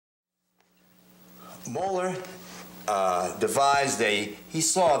Moeller devised he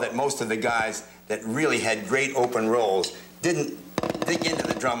saw that most of the guys that really had great open rolls didn't dig into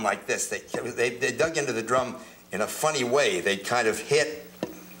the drum like this. They dug into the drum in a funny way. They'd kind of hit,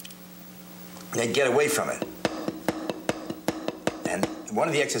 they'd get away from it. And one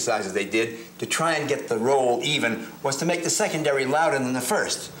of the exercises they did to try and get the roll even was to make the secondary louder than the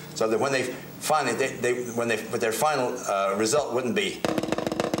first, so that when they finally, their final result wouldn't be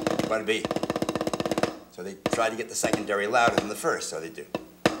what it'd be. So they tried to get the secondary louder than the first, so they do.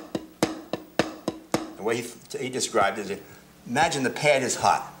 The way he described it is, imagine the pad is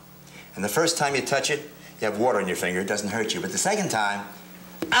hot, and the first time you touch it, you have water on your finger, it doesn't hurt you, but the second time,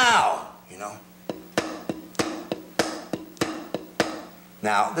 ow, you know.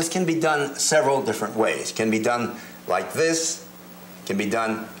 Now, this can be done several different ways. It can be done like this, it can be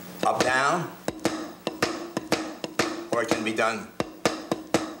done up, down, or it can be done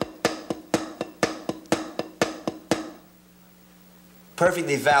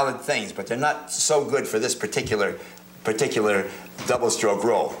perfectly valid things, but they're not so good for this particular double stroke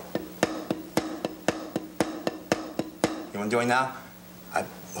roll. You know what I'm doing now? I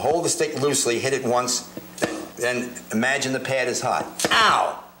hold the stick loosely, hit it once, then imagine the pad is hot.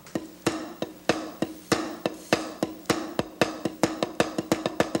 Ow!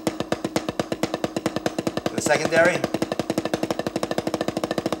 The secondary.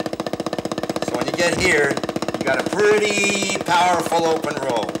 So when you get here, you got a pretty powerful open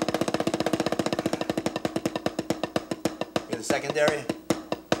roll. Hear the secondary?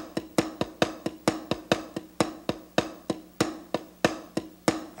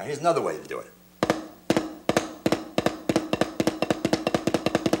 Now here's another way to do it.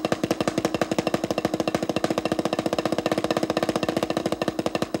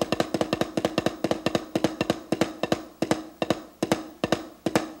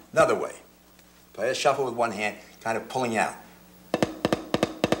 Another way. Play a shuffle with one hand, kind of pulling out.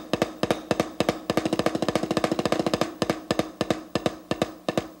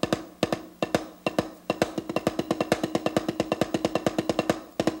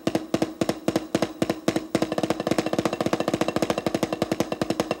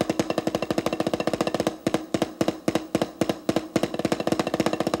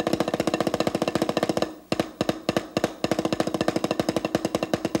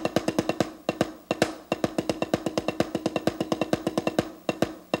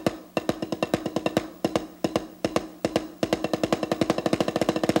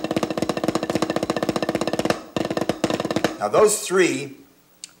 Now those three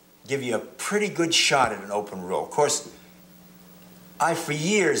give you a pretty good shot at an open roll. Of course, for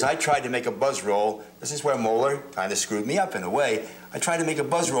years I tried to make a buzz roll. This is where Moeller kind of screwed me up in a way. I tried to make a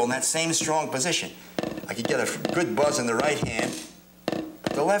buzz roll in that same strong position. I could get a good buzz in the right hand,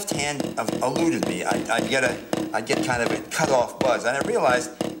 but the left hand eluded me. I'd get kind of a cut-off buzz, and I realized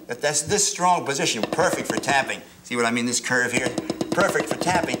that this strong position, perfect for tapping. See what I mean? This curve here, perfect for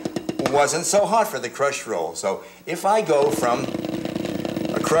tapping. Wasn't so hot for the crush roll. So if I go from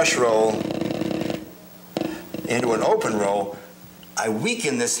a crush roll into an open roll, I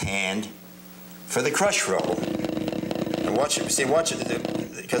weaken this hand for the crush roll. And watch it,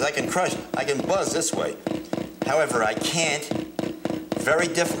 because I can buzz this way. However, I can't. Very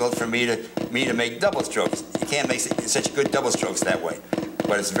difficult for me to make double strokes. You can't make such good double strokes that way.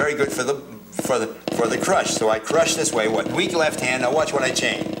 But it's very good for the crush. So I crush this way. Weak left hand. Now watch what I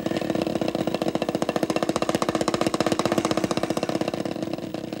change.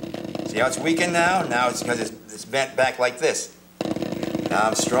 See how it's weakened now? Now it's because it's bent back like this. Now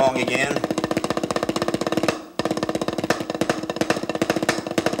I'm strong again.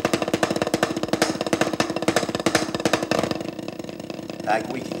 Back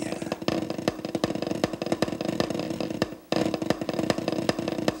weak again.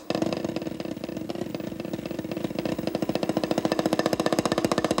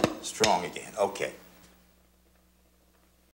 Strong again. Okay.